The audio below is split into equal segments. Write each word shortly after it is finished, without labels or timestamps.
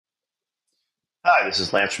Hi, this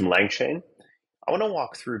is Lance from LangChain. I want to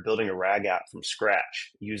walk through building a RAG app from scratch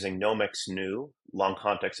using Nomic's new long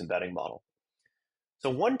context embedding model. So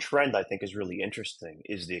one trend I think is really interesting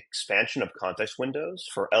is the expansion of context windows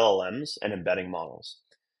for LLMs and embedding models.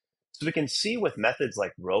 So we can see with methods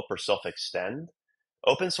like rope or self-extend,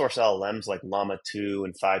 open source LLMs like Llama 2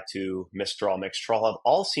 and 5.2, Mistral have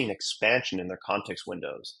all seen expansion in their context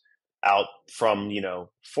windows out from,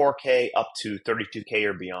 4K up to 32K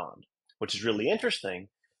or beyond, which is really interesting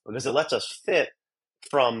because it lets us fit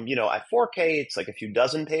from, at 4K, it's like a few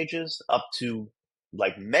dozen pages up to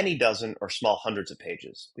like many dozen or small hundreds of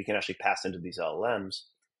pages we can actually pass into these LLMs.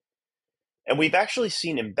 And we've actually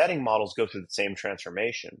seen embedding models go through the same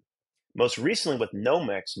transformation. Most recently with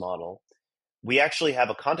Nomic's model, we actually have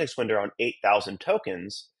a context window on 8,000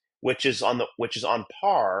 tokens, which is on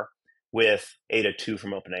par with Ada 2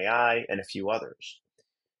 from OpenAI and a few others.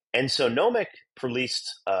 And so Nomic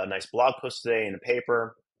released a nice blog post today in a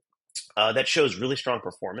paper that shows really strong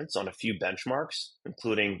performance on a few benchmarks,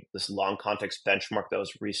 including this long context benchmark that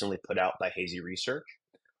was recently put out by Hazy Research.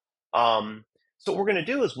 So what we're going to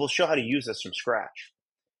do is we'll show how to use this from scratch.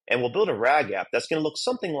 And we'll build a RAG app that's going to look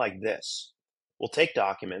something like this. We'll take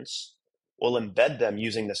documents, we'll embed them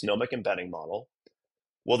using this Nomic embedding model.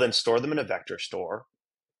 We'll then store them in a vector store.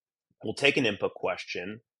 We'll take an input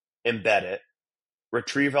question, embed it,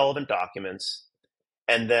 retrieve relevant documents,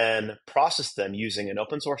 and then process them using an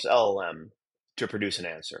open source LLM to produce an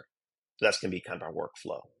answer. So that's going to be kind of our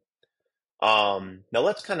workflow. Now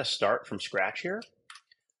let's kind of start from scratch here.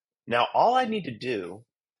 Now all I need to do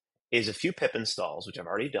is a few pip installs, which I've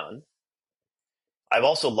already done. I've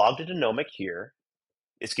also logged into Nomic here.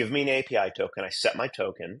 It's giving me an API token. I set my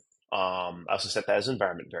token. I also set that as an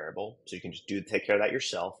environment variable, so you can just take care of that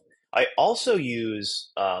yourself. I also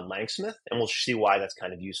use LangSmith, and we'll see why that's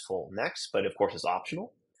kind of useful next, but of course it's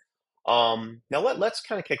optional. Now let's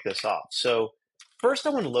kind of kick this off. So first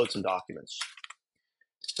I want to load some documents.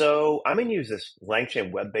 So I'm going to use this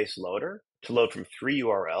LangChain web-based loader to load from 3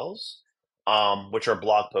 URLs, which are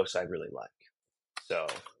blog posts I really like. So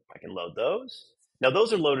I can load those. Now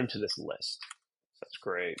those are loaded into this list. That's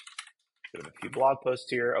great. Bit of a few blog posts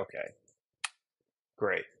here. Okay,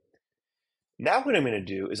 great. Now what I'm going to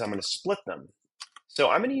do is I'm going to split them.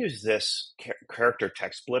 So I'm going to use this character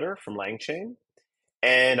text splitter from LangChain,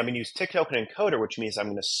 and I'm going to use tick token encoder, which means I'm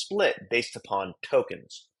going to split based upon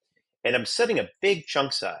tokens. And I'm setting a big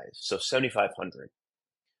chunk size, so 7,500.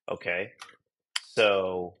 Okay,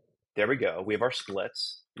 so there we go. We have our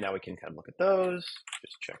splits. Now we can kind of look at those,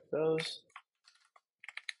 just check those.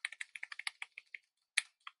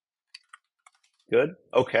 Good,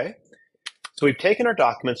 okay. So we've taken our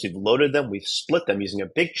documents, we've loaded them, we've split them using a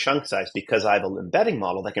big chunk size because I have an embedding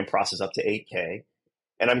model that can process up to 8K,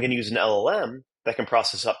 and I'm going to use an LLM that can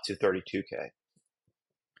process up to 32K.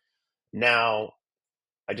 Now,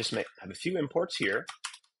 I just have a few imports here.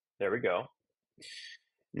 There we go.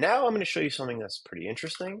 Now I'm going to show you something that's pretty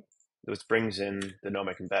interesting, which brings in the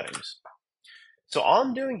Nomic embeddings. So all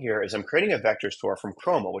I'm doing here is I'm creating a vector store from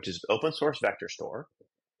Chroma, which is open source vector store.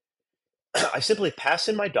 I simply pass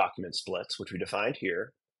in my document splits, which we defined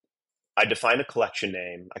here. I define a collection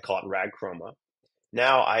name. I call it RAG Chroma.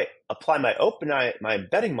 Now I apply my my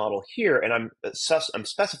embedding model here, and I'm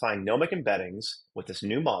specifying Nomic embeddings with this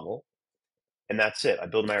new model, and that's it. I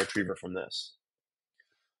build my retriever from this.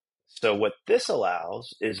 So what this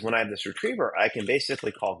allows is when I have this retriever, I can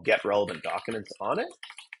basically call get relevant documents on it,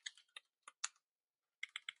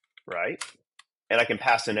 right? And I can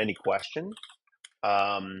pass in any question,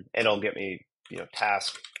 and it'll get me,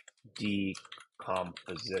 task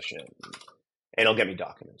decomposition, and it'll get me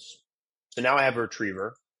documents. So now I have a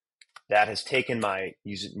retriever that has taken my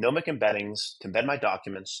Nomic embeddings to embed my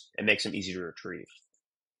documents and makes them easy to retrieve.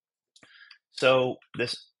 So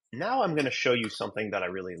now I'm going to show you something that I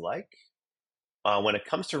really like. When it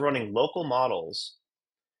comes to running local models,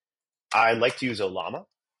 I like to use Ollama.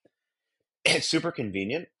 It's super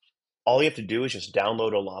convenient. All you have to do is just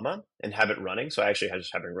download Ollama and have it running. So I actually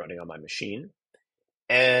just have it running on my machine.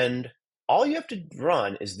 And all you have to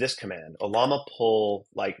run is this command, Ollama pull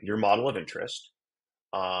like your model of interest.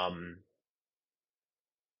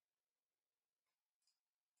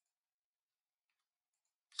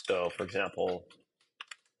 So for example,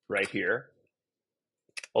 right here,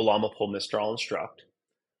 Ollama pull Mistral-instruct.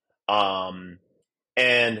 And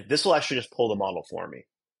this will actually just pull the model for me.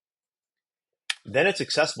 Then it's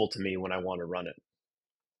accessible to me when I want to run it.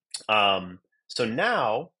 So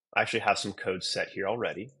now I actually have some code set here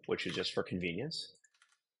already, which is just for convenience.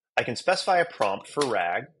 I can specify a prompt for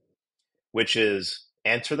RAG, which is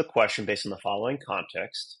answer the question based on the following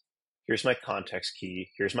context. Here's my context key.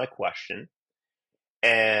 Here's my question.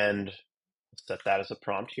 And set that as a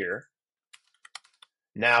prompt here.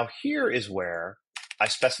 Now here is where I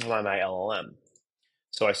specify my LLM.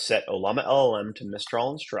 So I set Ollama LLM to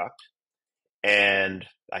Mistral-instruct, and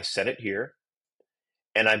I set it here,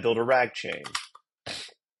 and I build a RAG chain.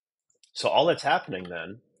 So all that's happening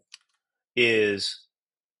then is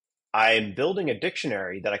I'm building a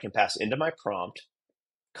dictionary that I can pass into my prompt.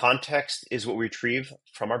 Context is what we retrieve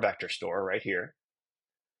from our vector store right here.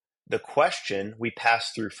 The question we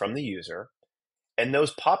pass through from the user, and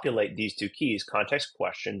those populate these two keys, context,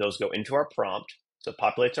 question. Those go into our prompt. So it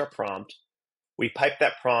populates our prompt. We pipe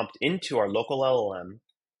that prompt into our local LLM.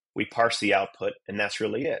 We parse the output, and that's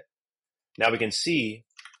really it. Now we can see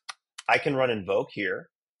I can run invoke here,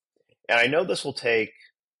 and I know this will take,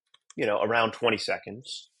 around 20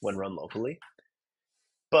 seconds when run locally.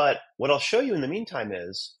 But what I'll show you in the meantime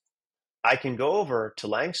is I can go over to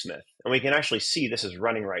Langsmith, and we can actually see this is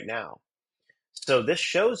running right now. So this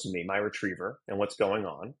shows me my retriever and what's going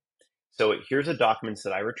on. So here's the documents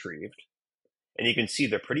that I retrieved. And you can see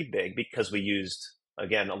they're pretty big because we used,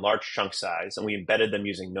 again, a large chunk size, and we embedded them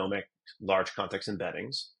using Nomic large context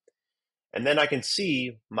embeddings. And then I can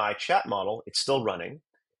see my chat model. It's still running.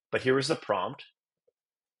 But here is the prompt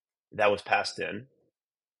that was passed in.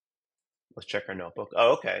 Let's check our notebook.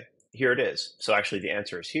 Oh, okay. Here it is. So actually the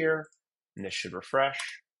answer is here. And this should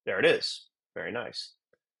refresh. There it is. Very nice.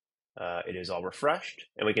 It is all refreshed,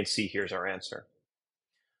 and we can see here's our answer.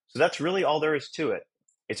 So that's really all there is to it.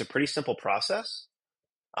 It's a pretty simple process,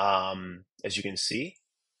 as you can see,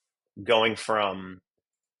 going from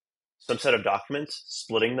some set of documents,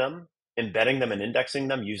 splitting them, embedding them and indexing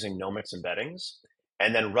them using Nomic's embeddings,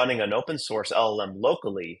 and then running an open source LLM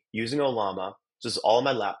locally using Ollama, this is all on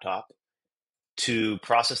my laptop, to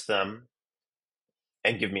process them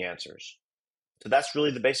and give me answers. So that's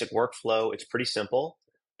really the basic workflow. It's pretty simple.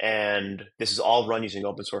 And this is all run using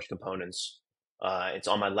open source components. It's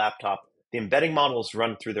on my laptop. The embedding model is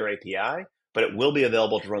run through their API, but it will be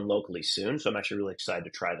available to run locally soon. So I'm actually really excited to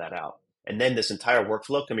try that out. And then this entire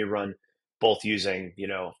workflow can be run both using,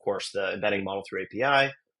 of course, the embedding model through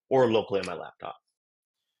API or locally on my laptop.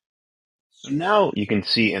 So now you can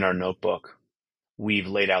see in our notebook, we've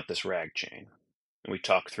laid out this RAG chain. And we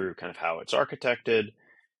talked through kind of how it's architected.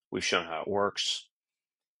 We've shown how it works.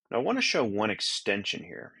 Now I want to show one extension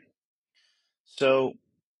here. So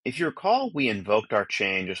if you recall, we invoked our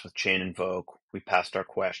chain just with chain invoke. We passed our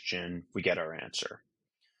question. We get our answer.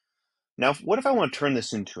 Now, what if I want to turn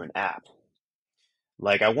this into an app?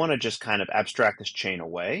 Like I want to just kind of abstract this chain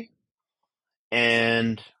away.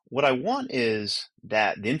 And what I want is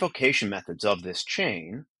that the invocation methods of this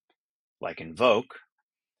chain, like invoke,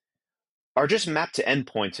 are just mapped to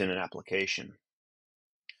endpoints in an application.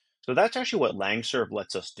 So that's actually what LangServe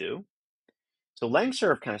lets us do. So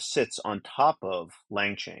LangServe kind of sits on top of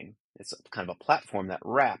LangChain. It's kind of a platform that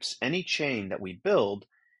wraps any chain that we build,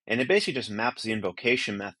 and it basically just maps the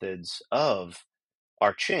invocation methods of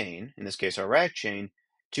our chain, in this case our RAG chain,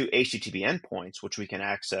 to HTTP endpoints, which we can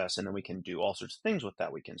access, and then we can do all sorts of things with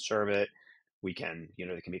that. We can serve it. We can,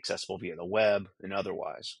 they can be accessible via the web and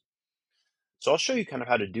otherwise. So I'll show you kind of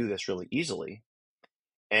how to do this really easily.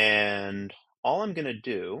 And all I'm going to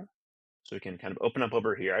do, so we can kind of open up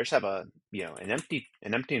over here. I just have an empty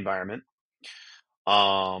environment.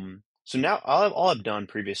 So now all I've done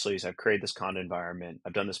previously is I've created this conda environment.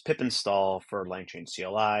 I've done this pip install for LangChain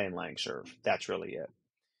CLI and LangServe. That's really it.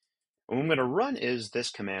 And what I'm going to run is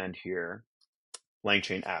this command here,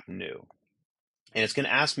 LangChain app new. And it's going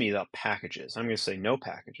to ask me about packages. I'm going to say no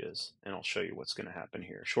packages, and I'll show you what's going to happen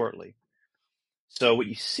here shortly. So what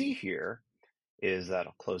you see here is that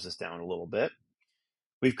I'll close this down a little bit.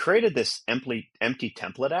 We've created this empty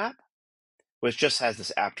template app, which just has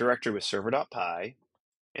this app directory with server.py,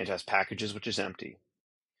 and it has packages, which is empty.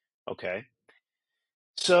 Okay.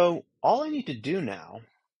 So all I need to do now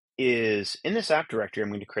is in this app directory, I'm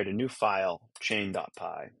going to create a new file,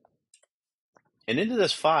 chain.py. And into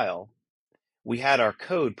this file, we had our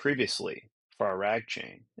code previously for our RAG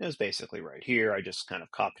chain. It was basically right here. I just kind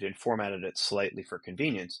of copied and formatted it slightly for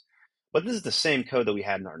convenience. But this is the same code that we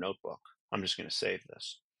had in our notebook. I'm just going to save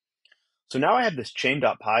this. So now I have this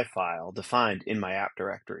chain.py file defined in my app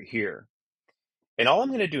directory here. And all I'm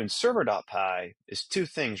going to do in server.py is two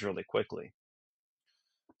things really quickly.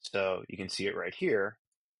 So you can see it right here.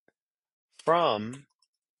 From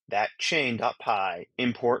that chain.py,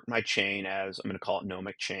 import my chain as, I'm going to call it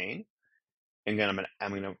Nomic chain. And then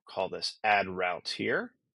I'm going to call this add routes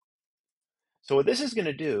here. So what this is going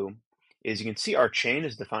to do is you can see our chain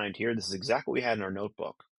is defined here. This is exactly what we had in our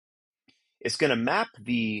notebook. It's going to map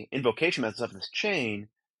the invocation methods of this chain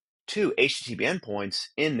to HTTP endpoints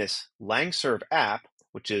in this LangServe app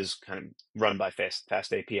which is kind of run by Fast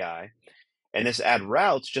API. And this add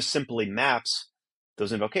routes just simply maps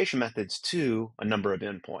those invocation methods to a number of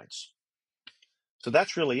endpoints. So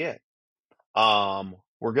that's really it.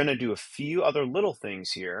 We're going to do a few other little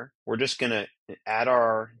things here. We're just going to add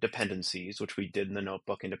our dependencies, which we did in the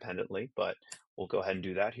notebook independently, but we'll go ahead and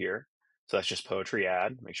do that here. So that's just poetry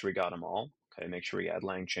add. Make sure we got them all. Okay, make sure we add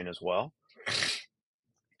LangChain as well.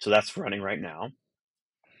 So that's running right now.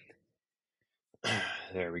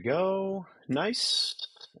 There we go. Nice.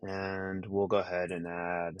 And we'll go ahead and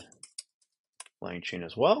add LangChain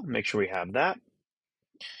as well. Make sure we have that.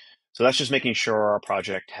 So that's just making sure our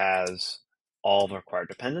project has all the required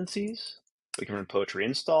dependencies. We can run poetry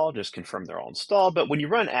install, just confirm they're all installed. But when you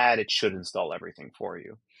run add, it should install everything for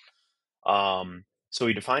you. So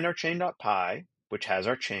we defined our chain.py, which has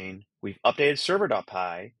our chain. We've updated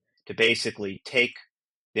server.py to basically take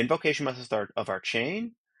the invocation methods of our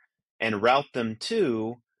chain and route them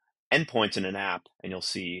to endpoints in an app. And you'll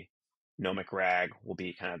see Nomic rag will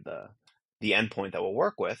be kind of the endpoint that we'll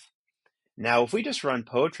work with. Now, if we just run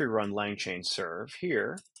poetry run LangChain serve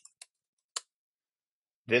here,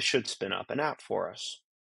 this should spin up an app for us.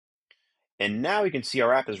 And now we can see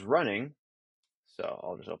our app is running. So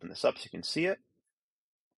I'll just open this up so you can see it.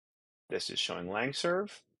 This is showing LangServe.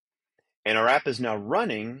 And our app is now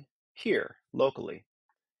running here locally.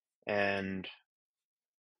 And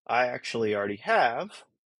I actually already have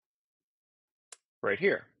right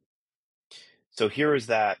here. So here is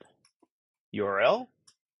that URL.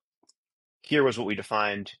 Here was what we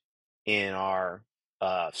defined in our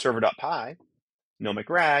server.py, Nomic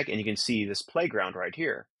rag, and you can see this playground right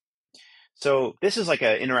here. So this is like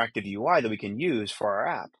an interactive UI that we can use for our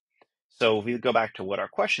app. So if we go back to what our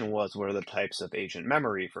question was, what are the types of agent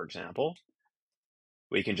memory, for example,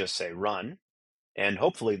 we can just say run, and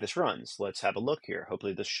hopefully this runs. Let's have a look here.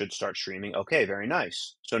 Hopefully this should start streaming. Okay, very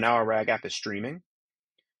nice. So now our rag app is streaming,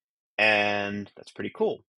 and that's pretty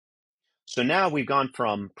cool. So now we've gone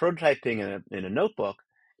from prototyping in a notebook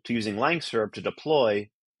to using LangServe to deploy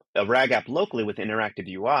a rag app locally with interactive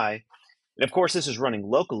UI. And of course, this is running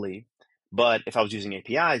locally, but if I was using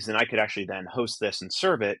APIs, then I could actually then host this and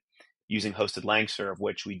serve it using hosted LangServe,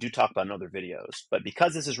 which we do talk about in other videos. But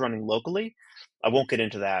because this is running locally, I won't get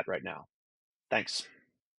into that right now. Thanks.